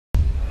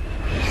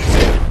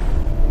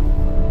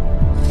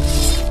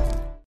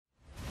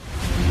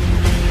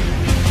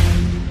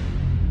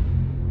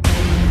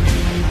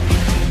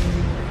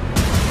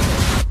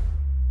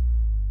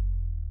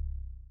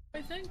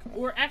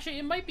Actually,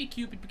 it might be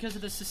Cupid because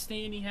of the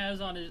sustain he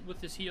has on it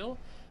with his heal,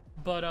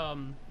 but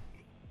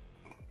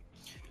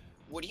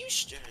What do you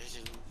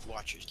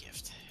Watcher's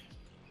Gift?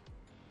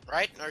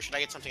 Right? Or should I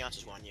get something else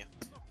as one you?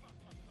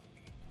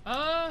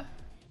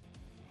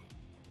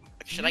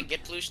 Should I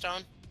get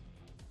Bluestone?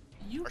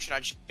 Or should I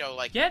just go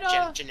like get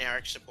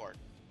generic support?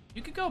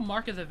 You could go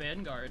Mark of the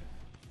Vanguard.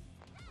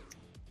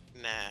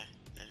 Nah.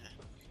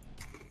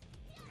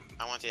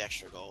 I want the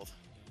extra gold.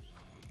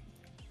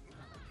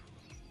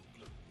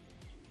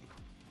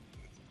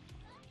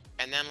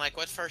 And then, like,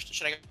 what first?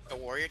 Should I go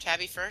Warrior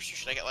Tabby first, or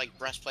should I get, like,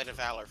 Breastplate of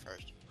Valor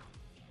first?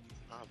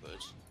 Oh,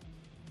 boots.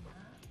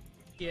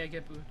 Yeah,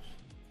 get boots.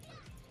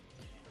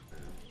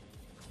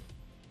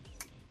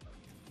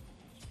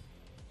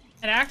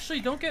 And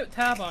actually, don't get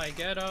Tabi,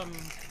 get,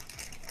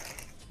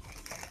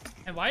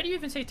 And why do you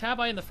even say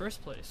Tabi in the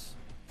first place?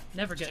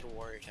 Never get...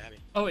 Warrior Tabby.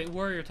 Oh wait,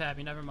 Warrior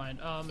Tabby, never mind.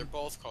 They're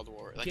both called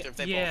Warrior. Like, get,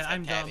 they yeah, both have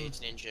I'm Tabby, dumb. it's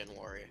Ninja and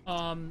Warrior.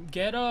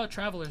 Get,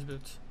 Traveler's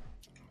Boots.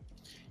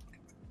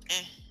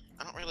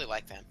 I don't really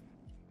like them.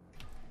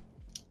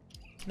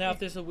 Now, if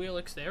there's a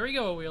Wheelix, there we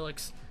go, a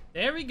Wheelix.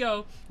 There we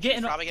go.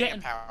 Getting on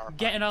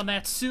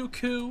that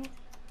Suku.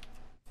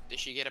 Did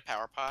she get a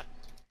power pot?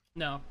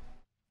 No.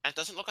 And it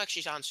doesn't look like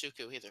she's on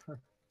Suku either.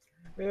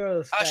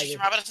 Oh, she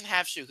probably doesn't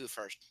have Suku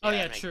first. Oh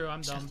yeah, true.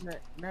 I'm dumb.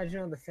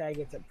 Imagine all the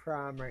faggots at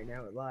prom right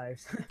now with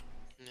lives.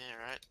 Yeah,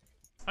 right.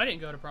 I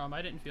didn't go to prom.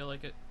 I didn't feel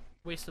like it.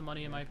 Waste of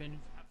money, in my opinion.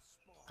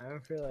 I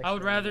don't feel like. I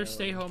would rather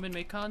stay home and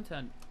make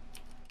content.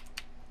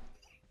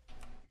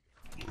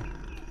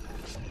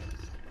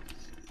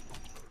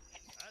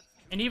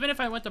 And even if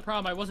I went to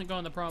prom, I wasn't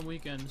going to prom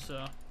weekend,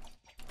 so.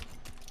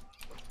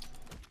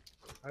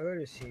 I would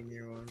have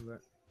senior one,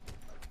 but.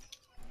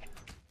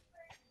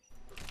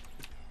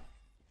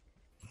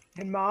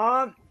 Hey,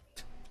 Mom!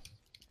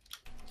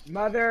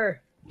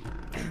 Mother!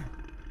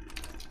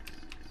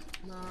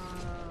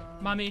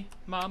 Mommy,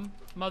 Mom,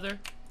 Mother.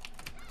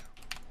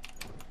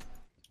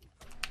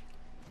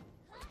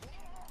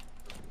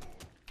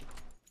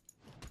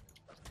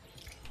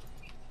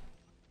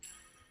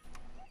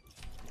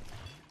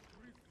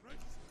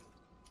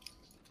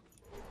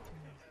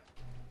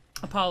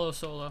 Apollo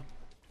solo.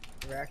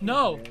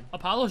 No!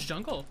 Apollo's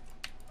jungle.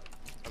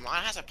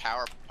 Mine has a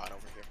power pot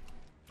over here.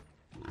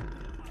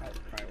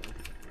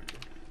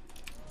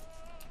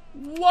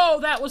 Whoa,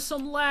 that was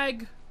some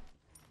lag!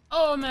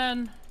 Oh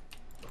man.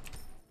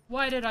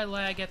 Why did I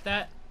lag at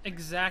that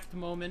exact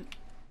moment?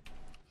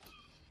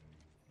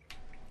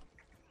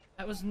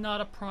 That was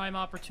not a prime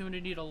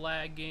opportunity to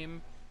lag,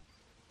 game.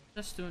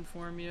 Just to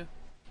inform you.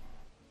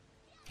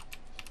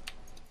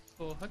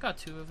 Cool, I got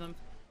 2 of them.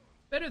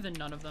 Better than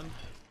none of them.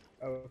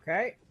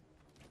 Okay.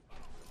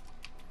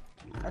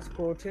 That's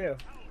cool too.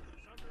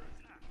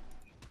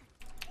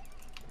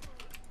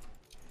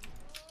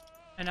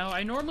 And now,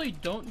 I normally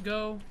don't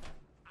go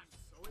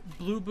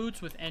blue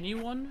boots with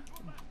anyone,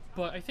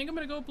 but I think I'm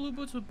gonna go blue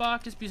boots with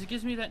Bach just because it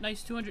gives me that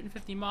nice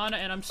 250 mana,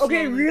 and I'm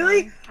okay,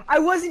 really? dying. I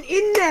wasn't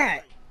in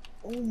that!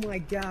 Oh my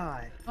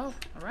god. Oh,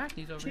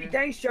 Arachne's over here.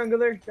 Thanks,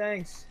 jungler.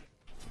 Thanks.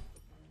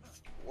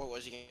 What,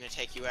 was he gonna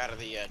take you out of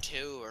the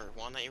 2 or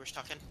 1 that you were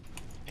stuck in?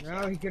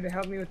 No, he could have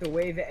helped me with the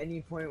wave at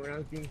any point when I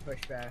was being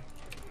pushed back.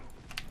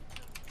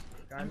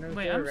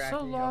 Wait, I'm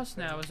so lost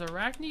now. Is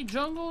Arachne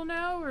jungle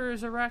now, or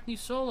is Arachne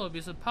solo?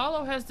 Because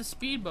Apollo has the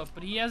speed buff,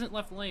 but he hasn't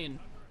left lane.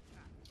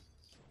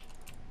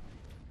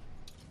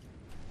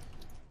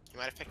 You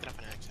might have picked it up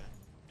on accident.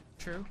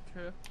 True,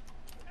 true.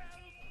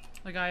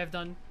 Like I have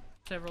done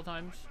several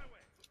times.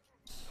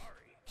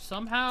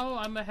 Somehow,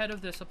 I'm ahead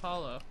of this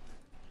Apollo.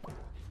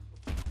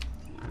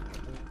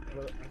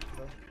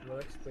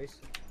 Please.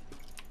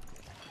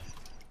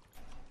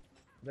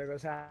 There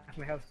goes half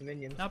my health to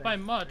minions. Not by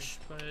much,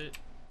 but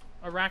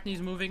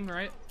Arachne's moving,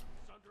 right?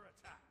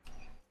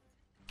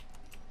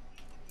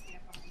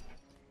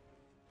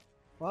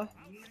 What?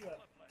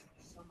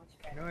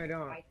 No, I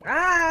don't.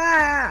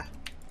 Ah!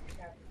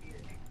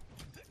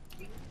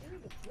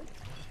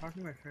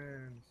 Talking to my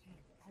friends.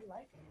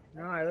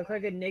 No, I look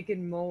like a naked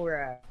mole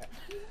rat.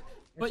 Yes,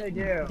 but I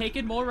do.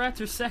 Naked mole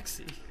rats are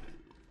sexy.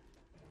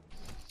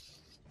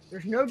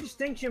 There's no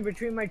distinction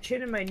between my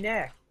chin and my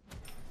neck.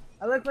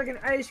 I look like an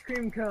ice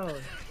cream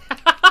cone.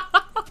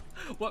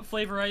 What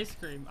flavor ice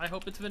cream? I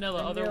hope it's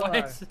vanilla, Vanilla.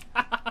 otherwise.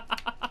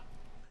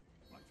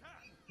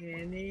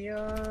 In the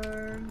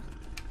arms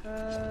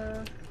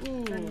of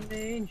an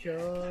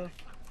angel.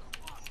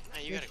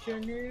 Hey, you gotta go.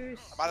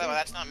 By the way,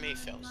 that's not me,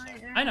 Phil. So.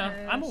 I know,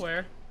 I'm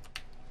aware.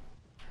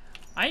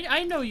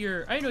 I know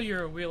you're a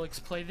Wheelix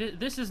play.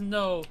 This is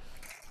no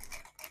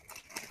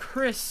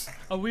Chris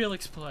a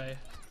Wheelix play.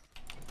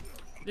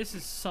 This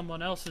is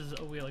someone else's a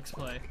Wheelix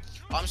play.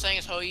 All I'm saying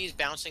is Hoi's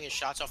bouncing his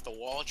shots off the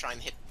wall, trying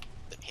to hit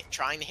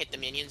the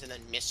minions and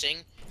then missing,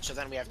 so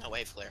then we have no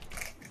wave clear.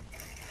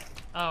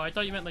 Oh, I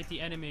thought you meant like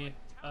the enemy.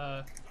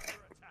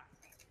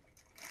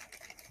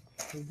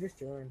 Who just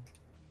joined?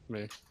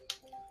 Me.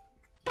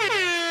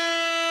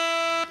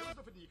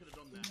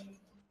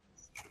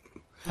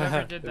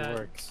 Whoever did It that.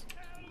 works.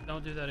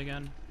 Don't do that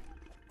again.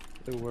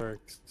 It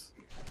works.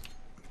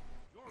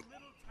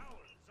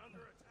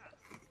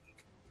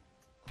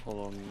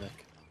 Hold on,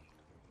 Nick.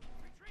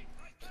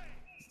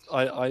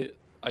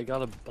 I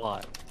got a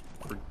bot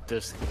for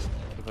disc.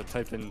 If I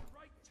type in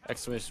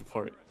exclamation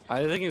point,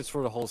 I think it's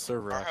for the whole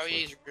server. Our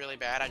Actually, is really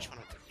bad. I just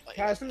want to let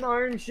you Got some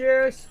orange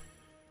juice.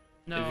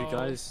 No. if you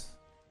guys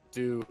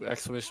do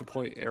exclamation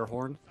point air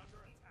horn,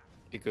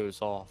 it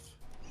goes off.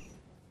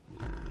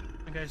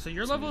 Okay, so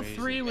you're It's level amazing.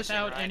 3 Missing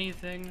without right.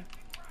 anything.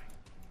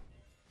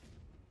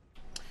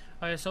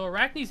 Alright, so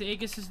Arachne's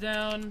Aegis is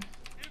down.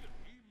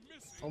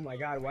 Oh my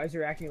god, why is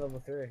your acne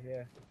level 3?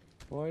 Yeah.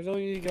 Why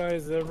don't you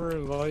guys ever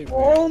invite me?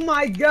 Oh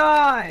my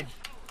god!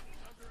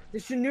 The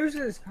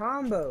Shanusa's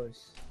combos.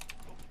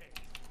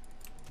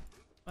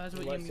 That's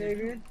what What, you mean.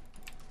 Savior?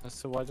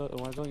 So why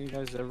don't you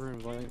guys ever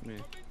invite me?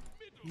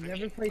 You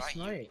never play Right,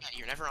 Smite.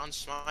 You're never on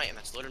Smite, and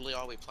that's literally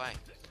all we play.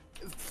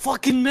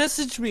 Fucking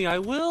message me, I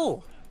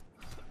will.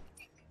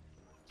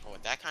 Oh,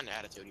 with that kind of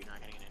attitude, you're not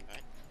gonna get an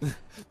invite.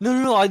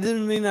 No, I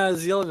didn't mean that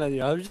as yelling at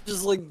you. I was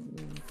just like,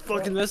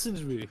 fucking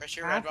message me. Chris,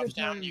 your Half red the buff's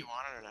down. time- Do you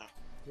want it or no?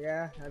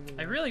 Yeah, I've been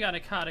I really gotta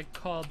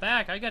call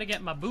back. I gotta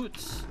get my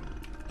boots.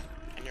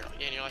 And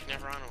you're like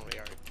never on when we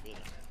are. You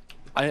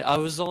know. I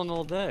was on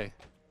all day.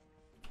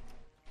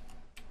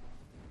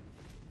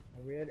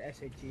 We had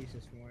SATs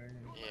this morning.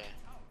 Yeah.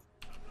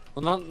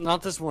 Well,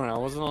 not this morning. I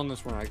wasn't on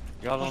this morning.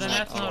 I got Well, on. then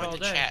that- that's not in all the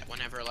day. chat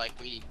whenever like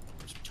we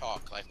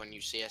talk, like when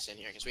you see us in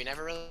here, because we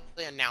never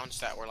really announced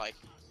that we're like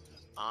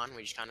on.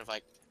 We just kind of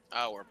like,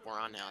 oh, we're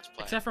on now. Let's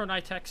play. Except for when I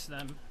text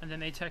them, and then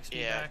they text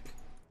me Yeah. back.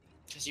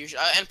 Cause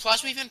usually, and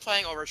plus we've been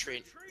playing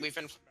Overtreat. We've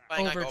been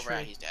playing like over at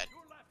Overtreat. he's dead.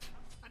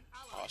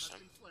 Awesome.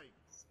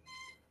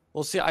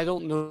 Well, see, I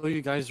don't know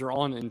you guys are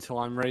on until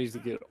I'm ready to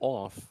get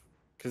off,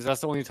 because that's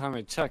the only time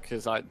I check.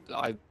 Because I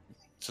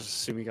just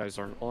assume you guys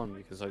aren't on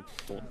because I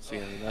don't see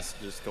any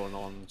messages going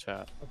on in the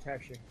chat. I'll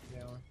text you.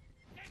 Yeah.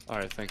 All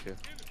right, thank you.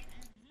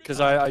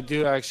 Because I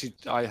do actually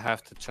I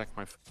have to check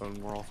my phone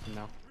more often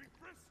now.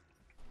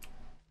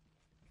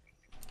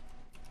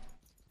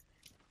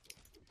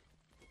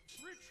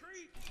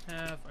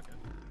 Fuck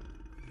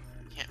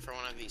it. Can't for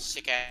one of these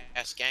sick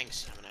ass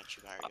gangs coming at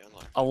you. How are you doing?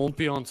 Look. I won't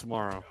be on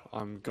tomorrow.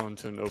 I'm going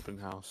to an open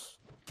house.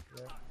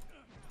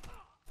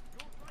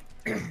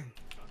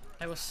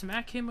 I will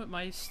smack him with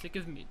my stick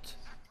of meat.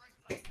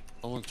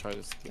 I want to try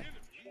this again.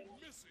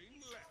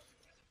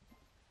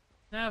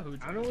 Now who?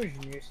 I don't know where's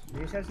news.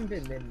 News hasn't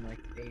been in like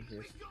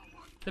ages.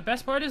 The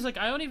best part is like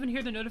I don't even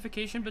hear the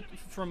notification, but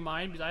from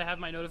mine because I have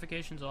my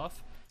notifications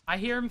off. I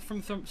hear him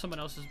from someone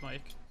else's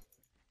mic.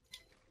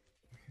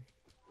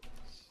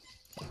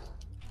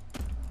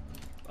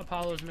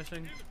 Apollo's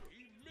missing.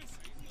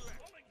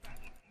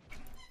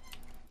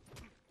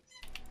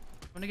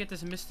 I'm gonna get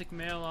this Mystic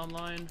Male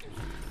online.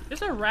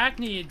 This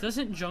Arachne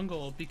doesn't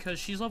jungle because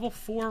she's level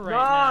 4 right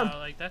Mom! now.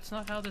 Like that's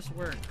not how this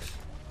works.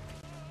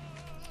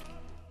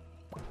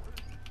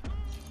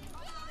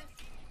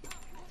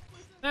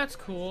 That's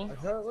cool. I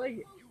thought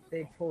like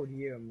they pulled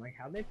you. I'm like,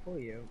 how'd they pull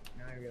you?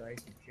 Now I realize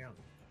you jumped.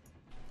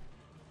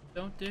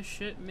 Don't this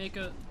shit make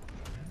a...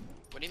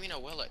 What do you mean a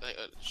will? Like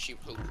she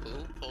pulled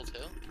who?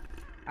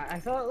 I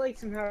thought like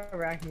somehow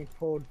Arachne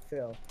pulled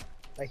Phil,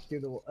 like through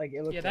the like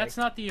it looked. Yeah, that's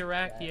like, not the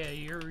Iraq. that. Yeah,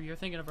 you're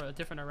thinking of a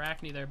different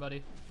Arachne there,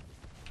 buddy.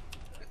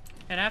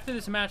 And after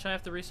this match, I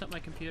have to reset my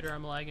computer.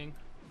 I'm lagging.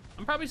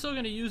 I'm probably still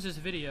gonna use this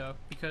video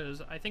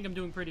because I think I'm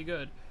doing pretty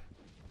good.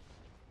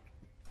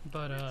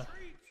 But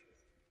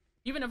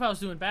even if I was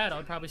doing bad, I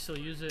would probably still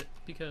use it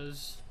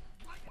because.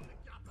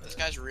 This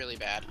guy's really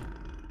bad.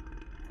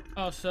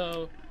 Oh,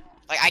 so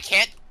Like I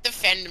can't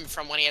defend him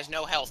from when he has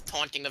no health,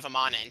 taunting the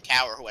Vamana in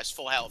tower who has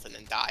full health and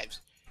then dives.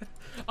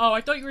 oh,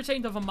 I thought you were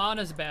saying the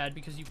Vamana's bad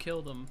because you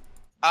killed him.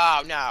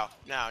 Oh no,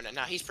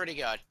 he's pretty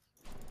good.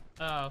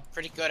 Oh.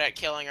 Pretty good at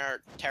killing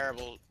our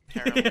terrible.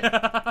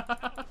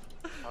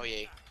 Oh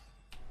yeah.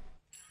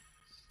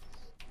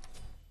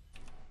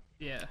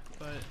 Yeah,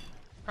 but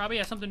probably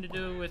has something to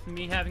do with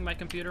me having my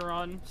computer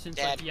on since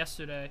like Dead.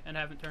 yesterday and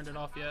haven't turned it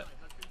off yet.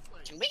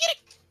 Can we get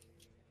it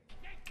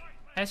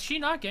Has she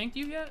not ganked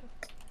you yet?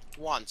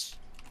 once?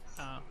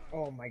 Oh.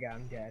 Oh my god,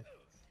 I'm dead.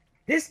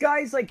 This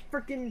guy's like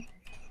freaking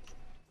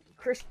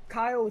Chris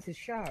Kyle with his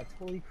shots.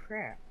 Holy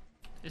crap!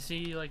 Is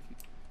he like,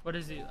 what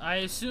is he? I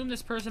assume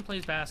this person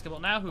plays basketball.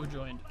 Now who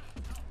joined?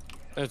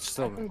 It's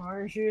still me. Fucking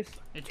orange juice.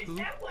 It's who?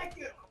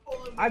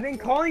 I've been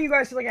calling you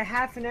guys for like a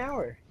half an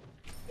hour.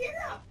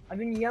 I've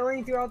been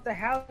yelling throughout the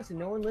house and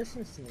no one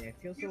listens to me. I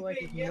feel so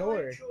like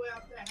ignored.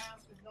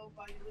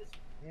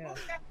 Yeah.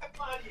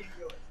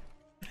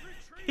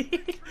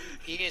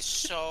 He is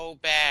so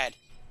bad.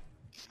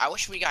 I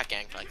wish we got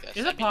ganked like this.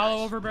 Is That'd be Apollo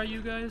nice. over by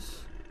you guys?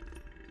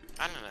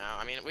 I don't know.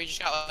 I mean, we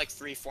just got like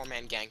 3-4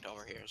 men ganked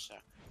over here, so.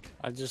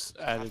 I just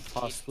added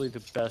possibly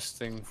the best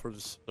thing for the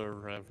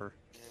server ever.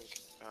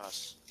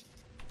 Us.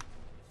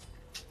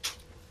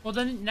 Well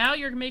then, now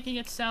you're making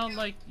it sound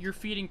like you're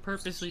feeding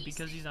purposely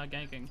because he's not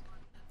ganking.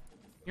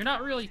 You're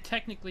not really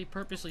technically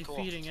purposely Cool.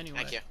 feeding anyway.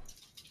 Thank you.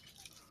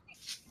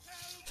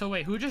 So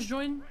wait, who just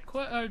joined?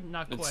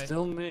 Not It's Quay.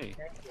 still me.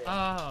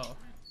 Oh.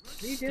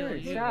 What are you Still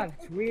doing? you. Stop.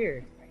 It's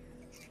weird.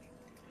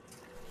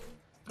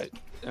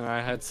 and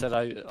I had said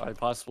I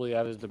possibly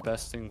added the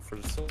best thing for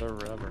the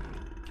server ever.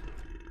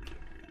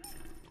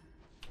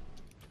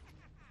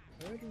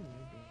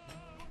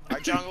 Our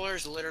jungler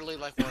is literally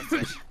like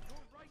worthless.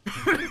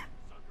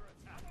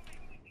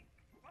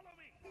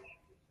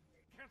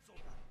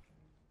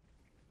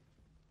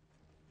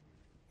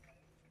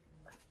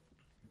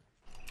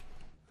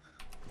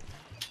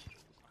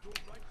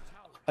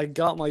 I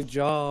got my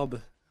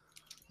job.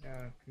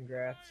 Yeah,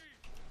 congrats.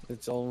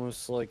 It's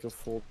almost like a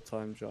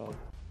full-time job.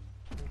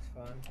 It's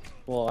fun.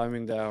 Well, I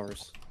mean the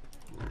hours.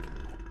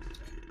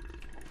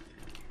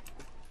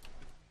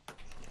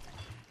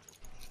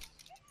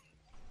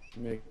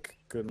 Make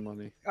good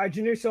money.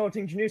 Janu's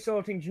ulting, Janu's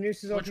ulting,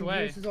 Janu's is Which ulting, way?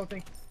 Janu's is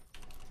ulting.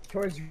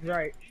 Towards your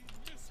right.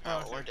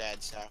 Oh, we're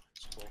dead, so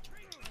it's cool.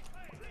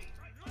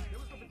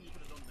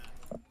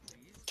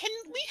 Can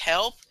we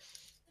help?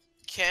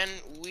 Can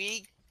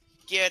we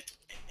get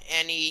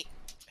any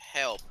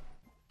help?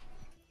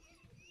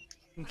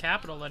 In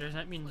capital letters,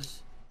 that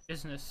means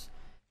business.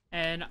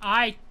 And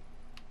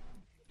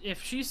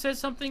if she says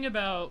something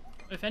about,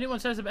 if anyone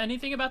says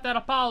anything about that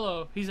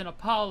Apollo, he's an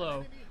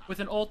Apollo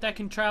with an ult that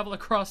can travel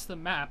across the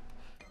map.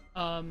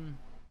 I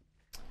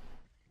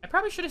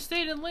probably should have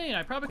stayed in lane.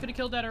 I probably could have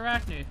killed that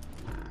Arachne.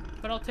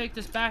 But I'll take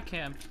this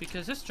backhand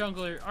because this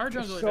jungler, our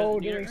jungler Soul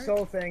doesn't need doing it, right?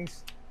 soul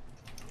things.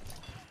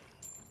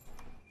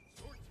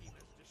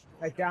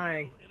 Like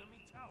dying.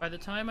 By the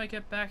time I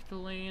get back to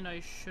lane, I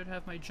should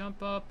have my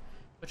jump up,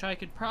 which I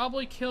could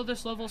probably kill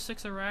this level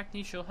 6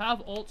 Arachne. She'll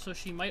have ult, so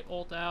she might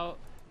ult out.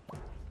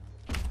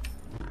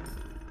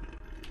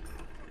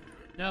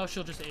 No,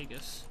 she'll just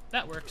Aegis.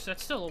 That works.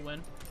 That's still a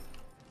win.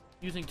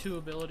 Using 2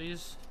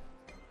 abilities.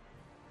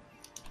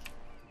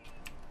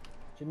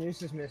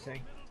 Janus is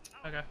missing.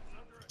 Okay.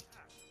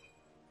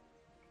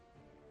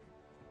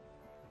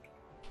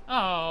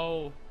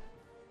 Oh.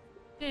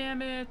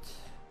 Damn it.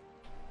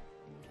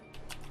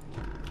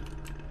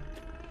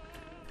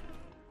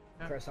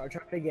 Chris, I'll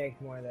try to gank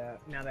more of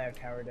that now that I have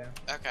tower down.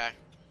 Okay.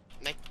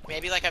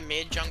 Maybe like a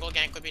mid jungle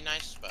gank would be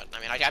nice, but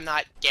I mean, I'm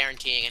not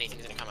guaranteeing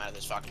anything's gonna come out of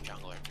this fucking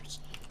jungler.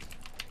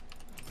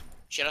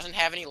 She doesn't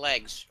have any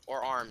legs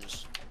or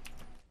arms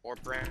or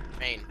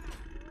brain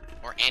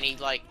or any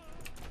like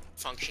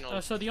functional.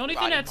 So the only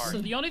thing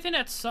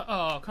that's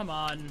oh come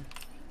on,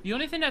 the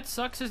only thing that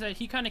sucks is that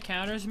he kind of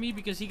counters me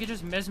because he could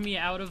just mez me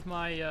out of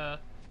my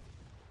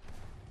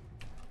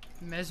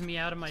Counters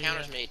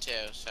me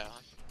too, so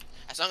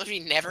as long as we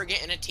never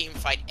get in a team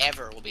fight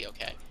ever, we'll be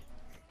okay.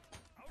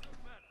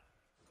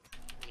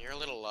 You're a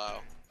little low.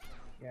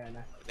 Yeah, no.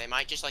 They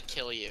might just like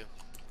kill you.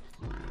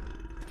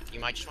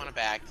 You might just want to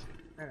back.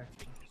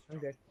 I'm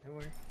good. Don't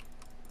worry.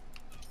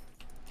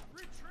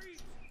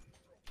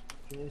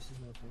 Janus is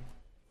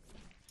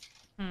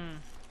missing.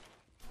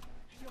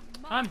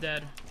 I'm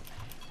dead.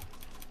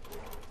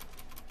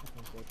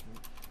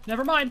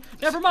 Never mind.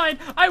 Never mind.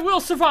 I will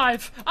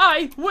survive.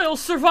 I will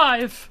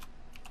survive.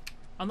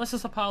 Unless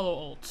this Apollo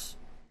ults,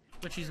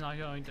 which he's not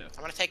going to.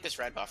 I'm gonna take this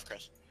red buff,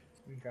 Chris.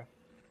 Okay.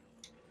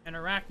 And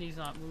Arachne's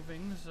not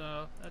moving,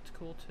 so that's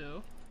cool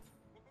too.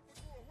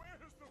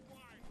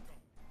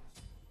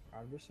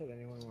 I just said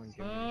anyone want to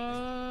give me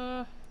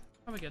How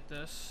do we get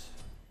this?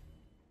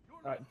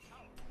 anything.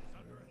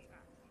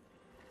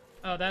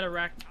 Oh, that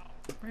Arachne.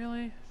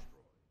 Really?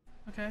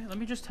 Okay, let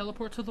me just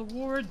teleport to the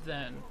ward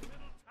then.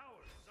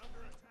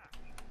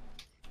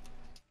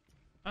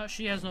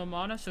 She has no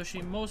mana, so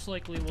she most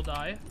likely will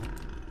die.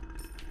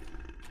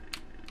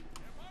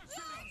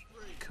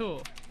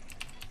 Cool.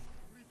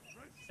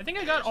 I think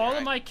I got all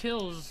of my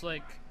kills,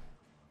 like,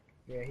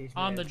 Yeah, he's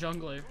on mid. the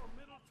jungler.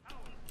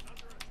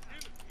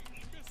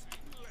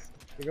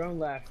 We're going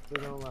left.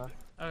 We're going left.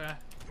 Okay.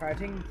 Try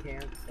taking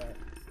camp, but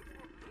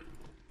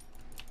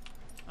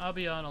I'll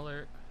be on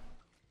alert.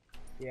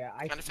 yeah,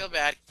 I kind of feel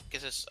bad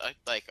because it's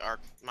like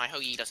my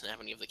Hoagie doesn't have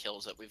any of the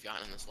kills that we've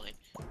gotten in this lane.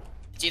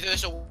 It's either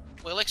there's a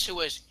Willix who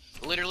was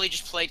literally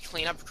just played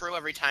cleanup crew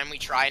every time we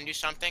try and do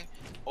something,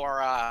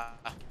 or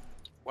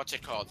what's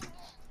it called?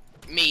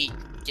 Me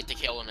get the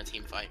kill in a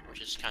team fight,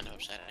 which is kind of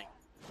upsetting.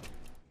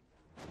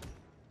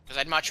 Because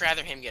I'd much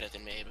rather him get it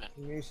than me, but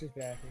Janus is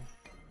backing.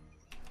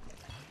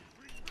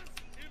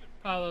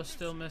 Apollo's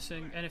still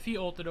missing, and if he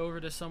ulted over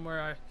to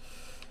somewhere,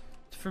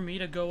 for me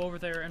to go over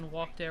there and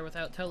walk there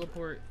without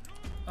teleport,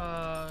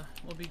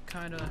 will be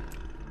kind of.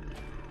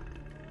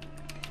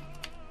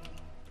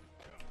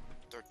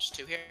 there's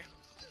 2 here.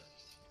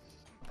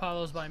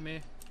 Apollo's by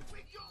me.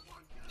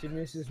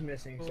 Janus is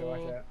missing, so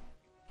watch out.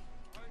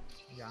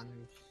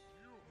 Janus.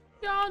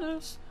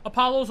 Giannis.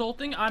 Apollo's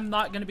ulting. I'm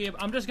not gonna be able.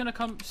 I'm just gonna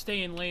come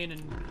stay in lane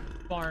and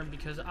farm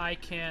because I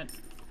can't.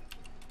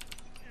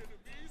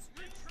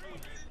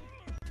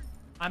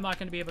 I'm not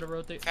gonna be able to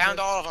rotate. Found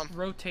all of them.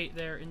 Rotate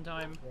there in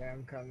time. Yeah,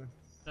 I'm coming.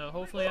 So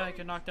hopefully I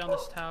can knock down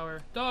this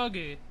tower.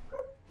 Doggy.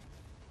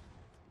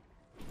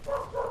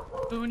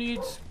 Who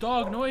needs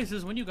dog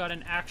noises when you got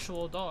an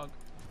actual dog?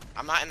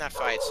 I'm not in that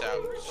fight,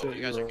 so Shit,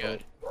 you guys are you're good.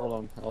 right. Hold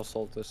on, I'll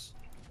salt this.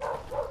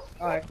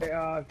 Alright,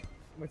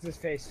 what's his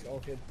face?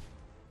 Ulted.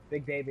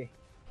 Big baby.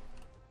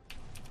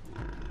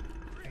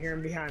 I hear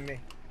him behind me.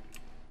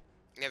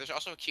 Yeah, there's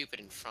also a Cupid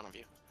in front of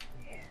you.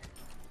 Yeah.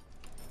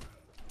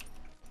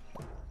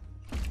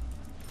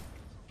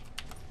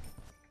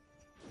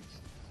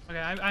 Okay,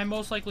 I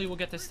most likely will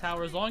get this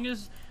tower as long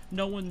as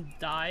no one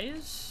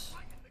dies.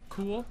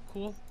 Cool,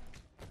 cool.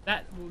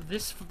 That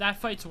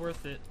fight's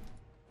worth it,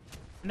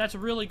 and that's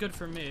really good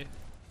for me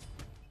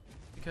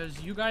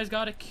because you guys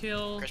got a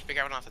kill, Chris, be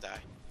careful not to die.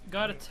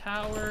 got a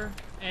tower,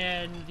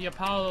 and the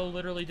Apollo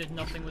literally did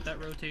nothing with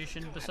that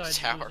rotation besides lose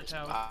Tower's the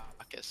tower.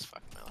 fuck is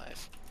fuck my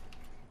life.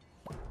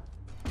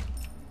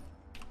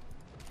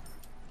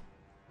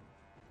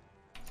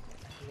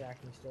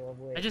 Exactly, still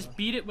overweight. I just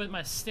beat it with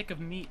my stick of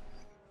meat.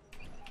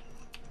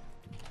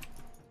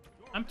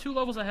 I'm 2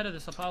 levels ahead of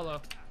this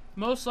Apollo.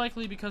 Most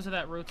likely because of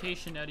that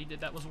rotation that he did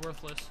that was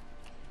worthless.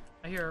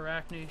 I hear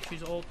Arachne.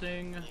 She's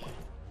ulting.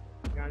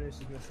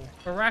 Giannis is missing.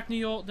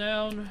 Arachne ult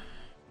down.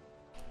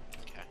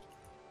 Okay.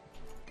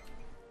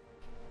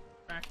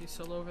 Arachne's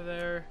still over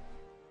there.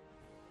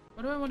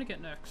 What do I want to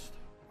get next?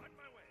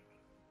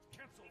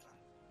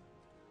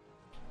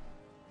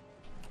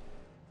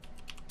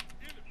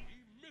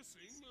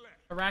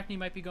 Arachne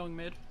might be going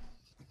mid.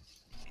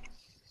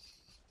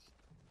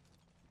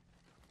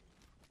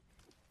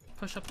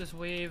 Push up this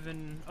wave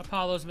and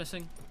Apollo's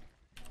missing.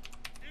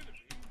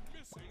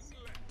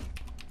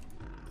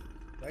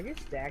 Do I get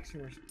stacks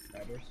from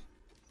spiders?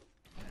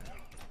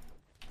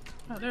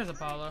 Oh, there's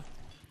Apollo.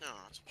 No,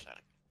 that's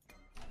upsetting.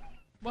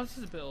 What's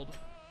his build?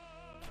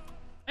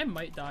 I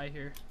might die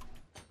here.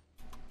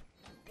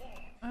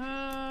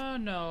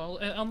 No.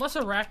 Unless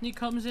Arachne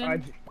comes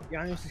in.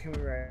 Giannis is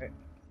coming right.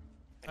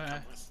 Okay.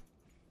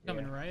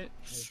 Coming Yeah. right.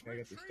 I just gotta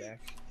get the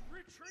stacks.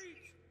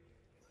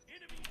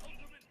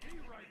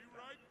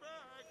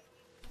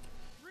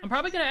 I'm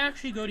probably gonna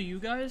actually go to you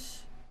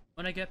guys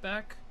when I get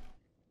back.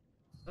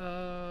 An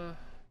ally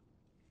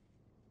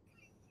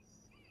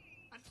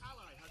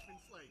has been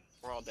slain.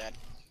 We're all dead.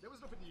 There was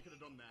nothing you could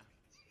have done there.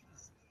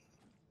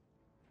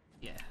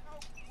 Yeah. How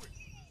quick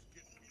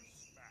is getting you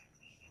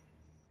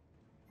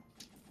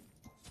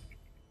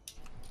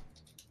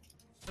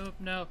smashed? Oh,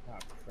 no. Oh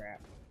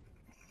crap.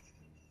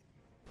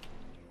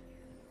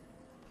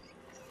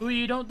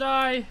 Ooh, don't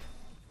die!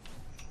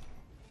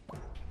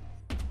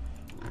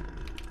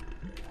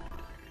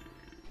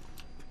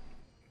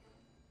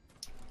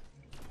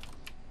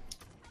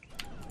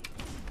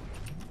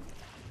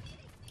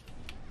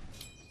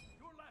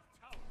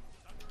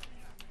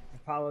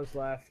 Apollo's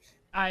left.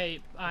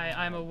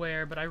 I'm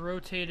aware, but I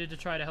rotated to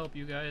try to help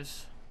you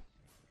guys.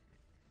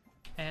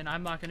 And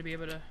I'm not gonna be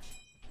able to...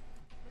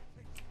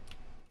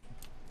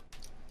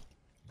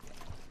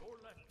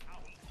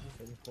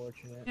 That's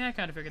unfortunate. Yeah, I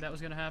kind of figured that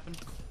was gonna happen.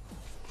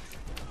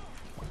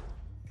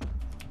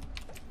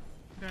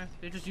 Okay,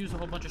 they just used a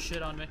whole bunch of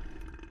shit on me.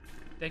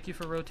 Thank you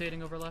for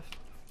rotating over left.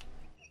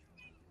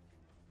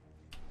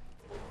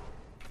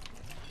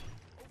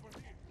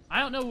 I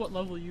don't know what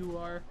level you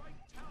are.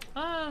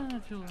 I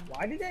feel...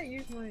 Why did that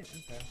use my...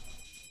 Okay.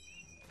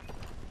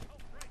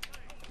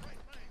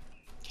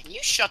 Can you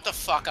shut the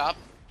fuck up?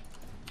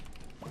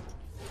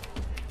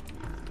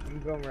 I'm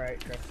going right,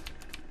 Chris.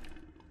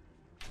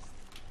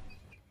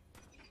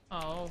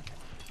 Oh.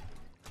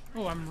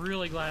 Oh, I'm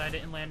really glad I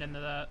didn't land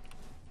into that.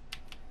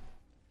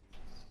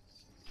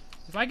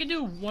 If I could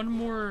do one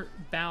more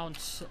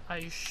bounce,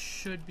 I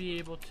should be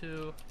able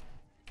to...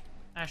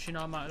 Actually,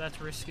 no, that's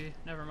risky.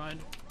 Never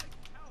mind.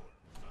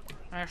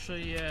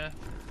 Actually, yeah.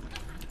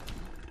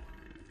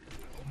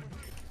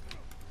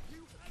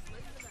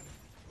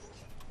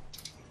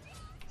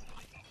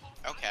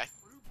 Okay.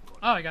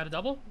 Oh, I got a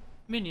double?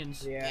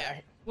 Minions. Yeah.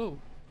 Yeah. Whoa.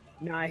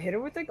 No, I hit her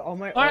with like all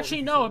my. Oh, ult actually,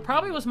 and no. she It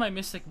probably was my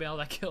Mystic Mail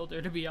that killed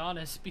her, to be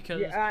honest, because...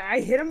 Yeah, I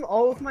hit him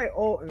all with my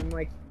ult, and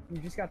like you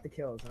just got the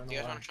kills. I don't Do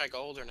you know guys why. want to try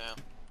gold or no?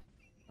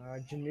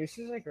 Janus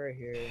is like right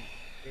here.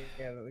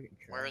 Yeah, but we can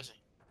try. Where is he?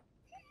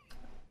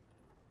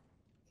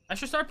 I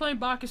should start playing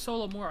Bacchus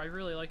solo more. I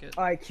really like it.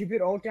 Alright, Cupid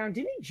ult down.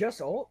 Didn't he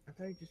just ult? I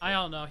thought he just. I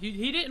don't know.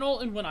 He didn't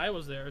ult in when I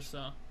was there, so...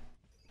 An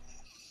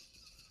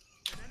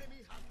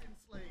enemy has been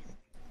slain.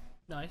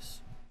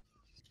 Nice.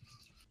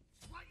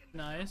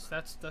 Nice.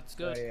 That's Oh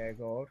good. yeah,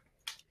 gold.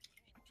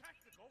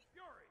 Tactical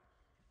fury.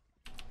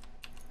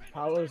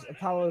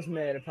 Apollo's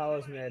mid.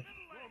 Apollo's mid.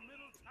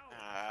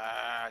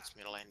 It's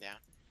middle lane down.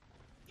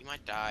 You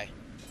might die.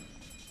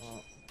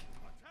 Oh.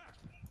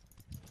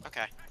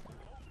 Okay.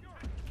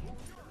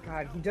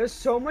 God, he does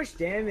so much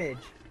damage.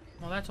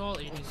 Well, that's all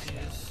ADC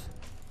is.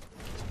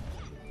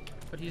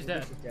 But he's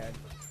dead. He's dead.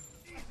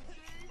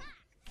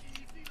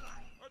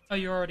 Oh,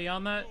 you're already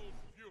on that?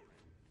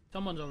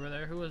 Someone's over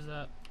there. Who is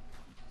that?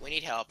 We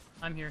need help.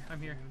 I'm here. I'm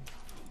here.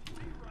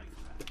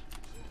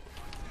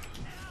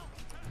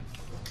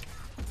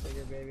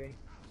 Bigger baby.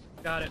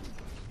 Got it.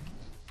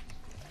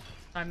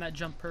 Time that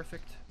jump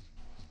perfect.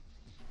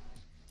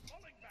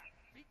 Falling back.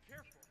 Be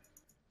careful.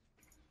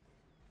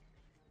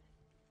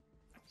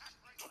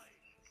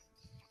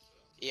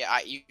 Yeah,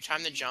 you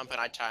time the jump and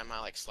I time my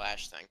like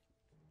slash thing.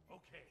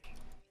 Okay.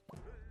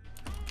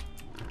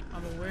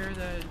 I'm aware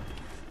that...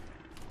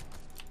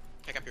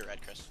 Pick up your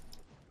red, Chris.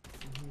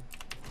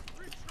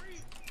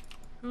 Retreat.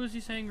 Who is he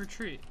saying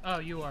retreat? Oh,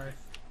 you are.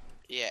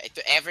 Yeah,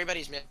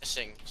 everybody's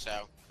missing,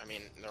 so, I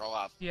mean, they're all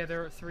up. Yeah,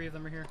 there are 3 of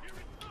them are here.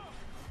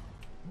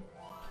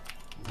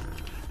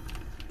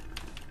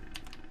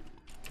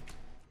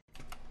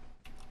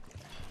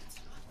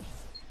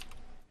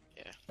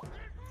 Yeah. I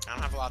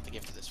don't have a lot to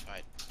give to this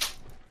fight.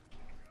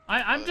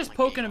 I'm Other just than, like,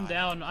 poking being him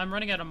down. I'm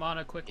running out of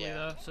mana quickly, Yeah.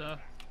 though, so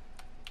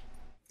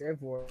They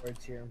have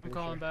wards here. I'm I'm pretty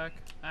calling sure. back.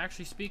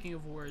 Actually, speaking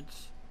of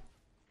wards,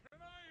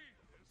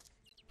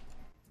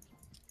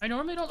 I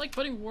normally don't like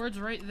putting wards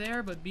right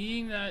there, but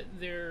being that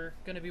they're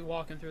gonna be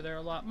walking through there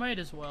a lot, might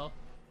as well.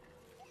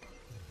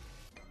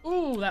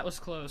 Ooh, that was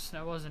close.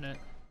 Now wasn't it?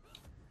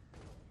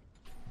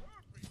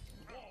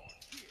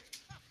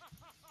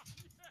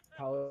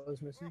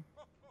 Apollo's missing.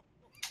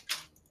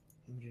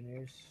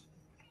 Engineers.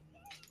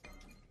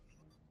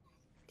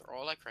 They're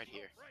all, like, right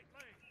here. Right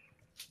lane.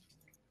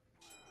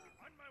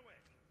 On my way.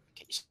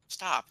 Can you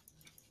stop?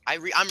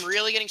 I'm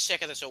really getting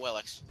sick of this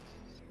O'Willix.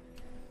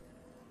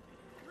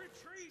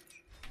 Retreat.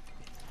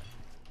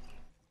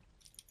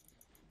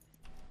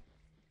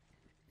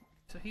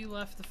 So he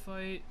left the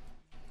fight.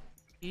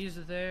 He's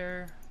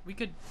there. We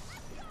could.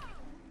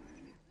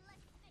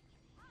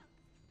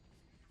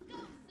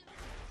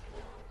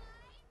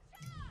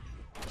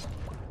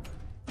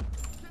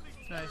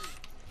 Nice.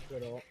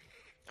 Good ult.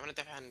 I'm gonna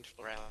defend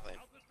Lorelei. I'll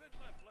defend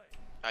left lane.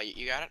 Oh,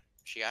 you got it?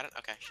 She got it?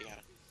 Okay, she got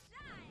it.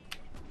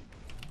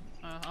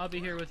 I'll be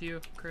here with you,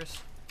 Chris.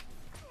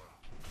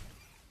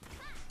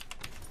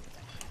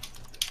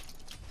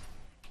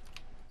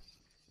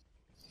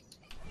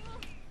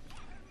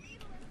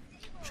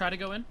 Try to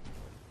go in.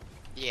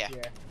 Yeah.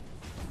 Yeah.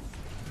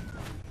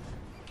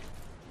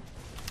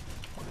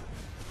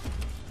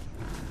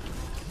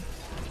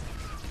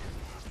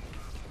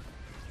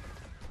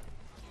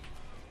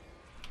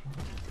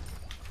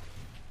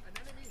 An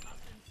enemy has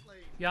been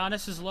slain.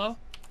 Giannis is low.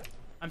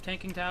 I'm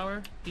tanking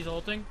tower. He's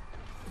ulting.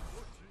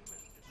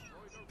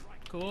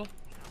 Cool.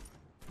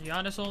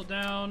 Giannis ult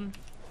down.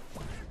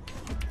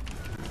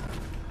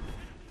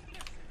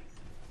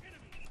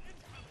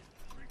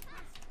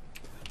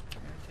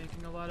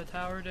 Taking a lot of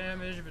tower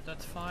damage, but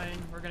that's fine.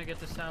 We're gonna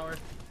get this tower.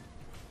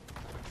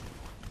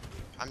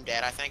 I'm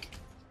dead, I think.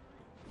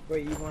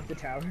 Wait, you want the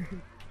tower? Your team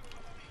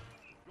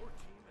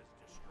has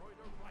destroyed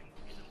a right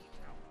enemy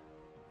tower.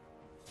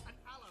 An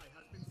ally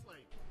has been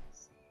slain.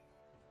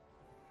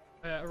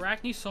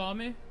 Arachne saw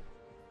me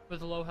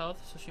with low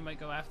health, so she might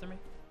go after me.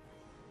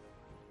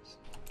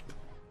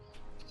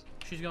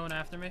 She's going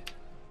after me.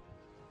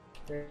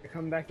 They're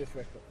coming back this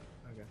way.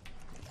 Okay. An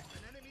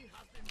enemy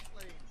has been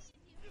slain.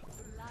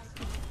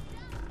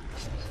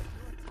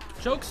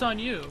 Joke's on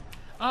you.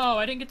 Oh,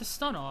 I didn't get the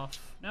stun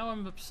off. Now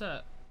I'm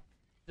upset.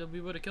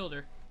 We would have killed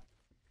her.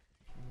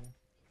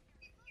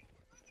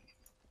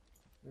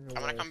 I'm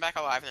gonna come back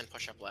alive and then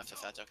push up left if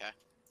that's okay.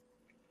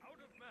 Out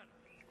of mana.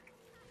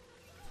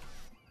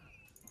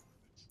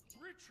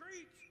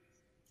 Retreat.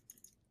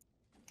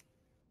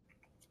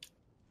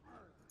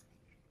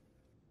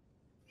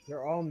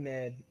 They're all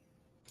mid.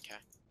 Okay.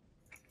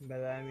 By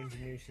that I mean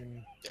Janus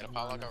and... Did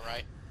Apollo go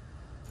right?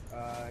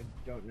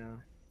 Don't know.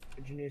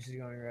 Janus is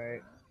going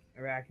right.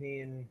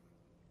 Arachne and...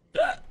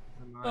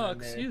 Amana Oh,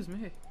 mid. excuse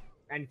me.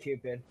 And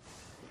Cupid.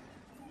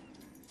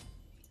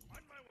 On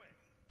my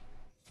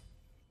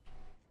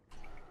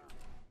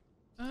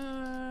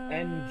way.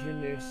 And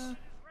Janus.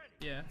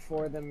 Yeah.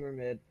 4 of them are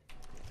mid.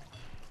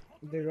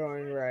 They're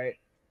going right.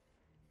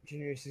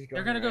 Janus is going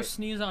They're gonna go right.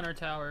 sneeze on our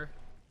tower.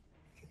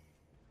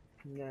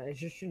 No, it's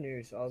just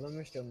Janus. All of them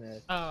are still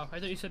mid. Oh, I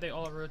thought you said they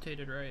all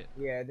rotated right.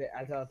 Yeah,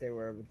 I thought they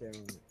were, but they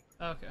weren't.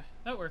 Okay,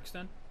 that works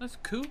then. That's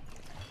cool.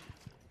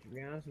 To be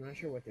honest, I'm not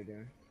sure what they're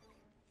doing.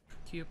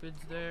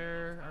 Cupid's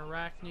there.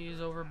 Arachne's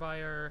over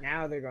by our...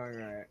 Now they're going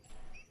right.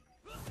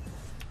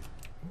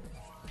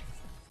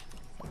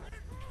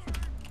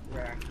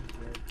 Arachne's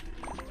mid.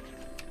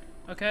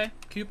 Okay,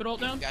 Cupid ult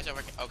You down? guys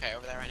over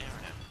there right now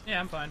or no? Yeah,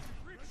 I'm fine.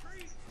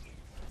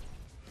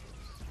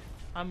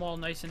 I'm all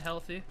nice and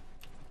healthy.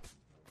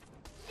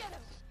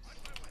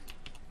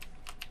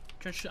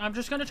 I'm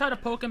just gonna try to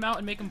poke him out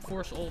and make him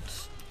force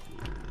ults.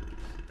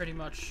 Pretty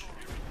much.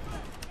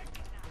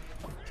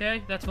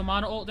 Okay, that's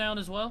Vamana ult down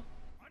as well.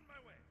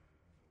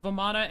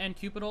 Vamana and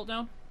Cupid ult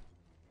down.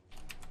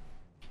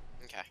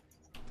 Okay.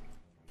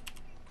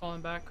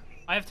 Calling back.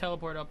 I have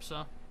teleport up,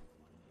 so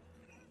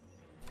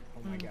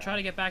Oh my god. try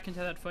to get back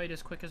into that fight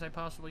as quick as I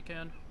possibly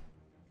can.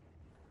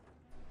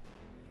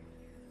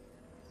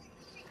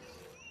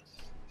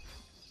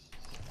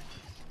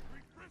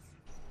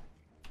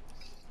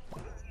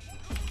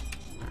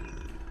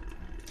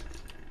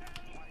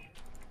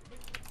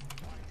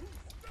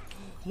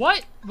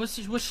 What? Was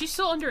she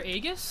still under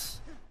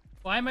Aegis?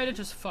 Well, I might have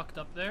just fucked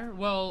up there.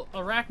 Well,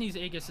 Arachne's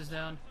Aegis is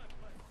down.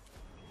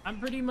 I'm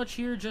pretty much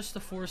here just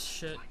to force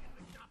shit.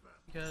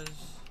 Because...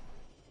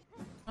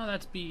 Oh,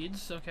 that's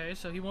beads. Okay,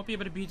 so he won't be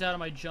able to beads out of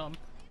my jump.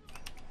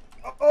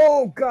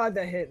 Oh god,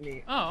 that hit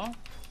me. Oh.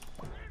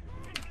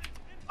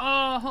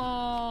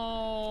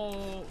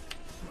 Oh.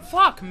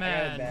 Fuck, I got it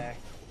man. back.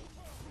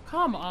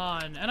 Come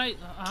on. And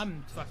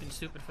I'm fucking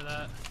stupid for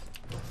that.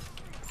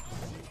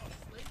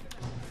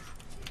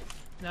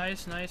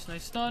 Nice, nice,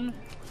 nice stun.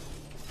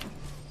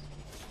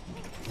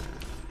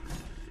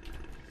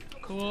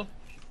 Cool.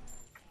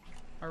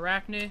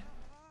 Arachne.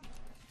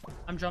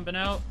 I'm jumping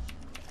out.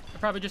 I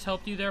probably just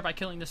helped you there by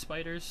killing the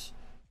spiders.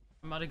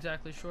 I'm not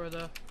exactly sure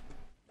though.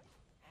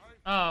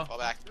 Oh. Fall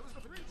back.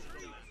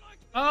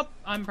 Oh,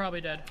 I'm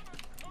probably dead.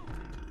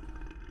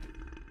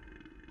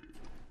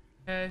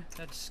 Okay,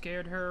 that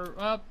scared her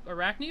up.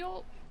 Arachne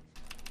ult?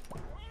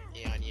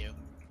 Yeah, on you.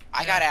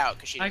 I got out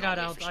because she I didn't got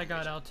ult me out. for some I got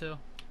reason. out too.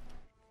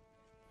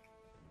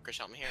 Chris,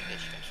 help me here. There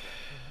she goes.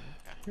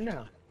 Okay.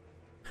 No.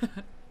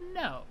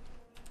 No.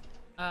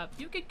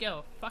 You could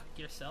go fuck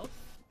yourself.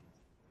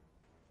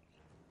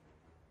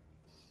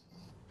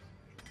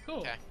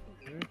 Cool. Okay.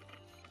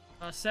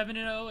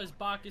 7-0 as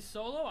Bacchus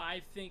solo,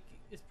 I think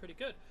is pretty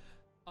good.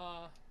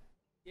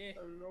 Yeah. I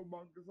don't know,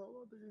 Monk. I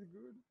think it's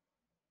good.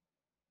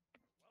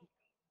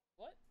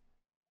 What?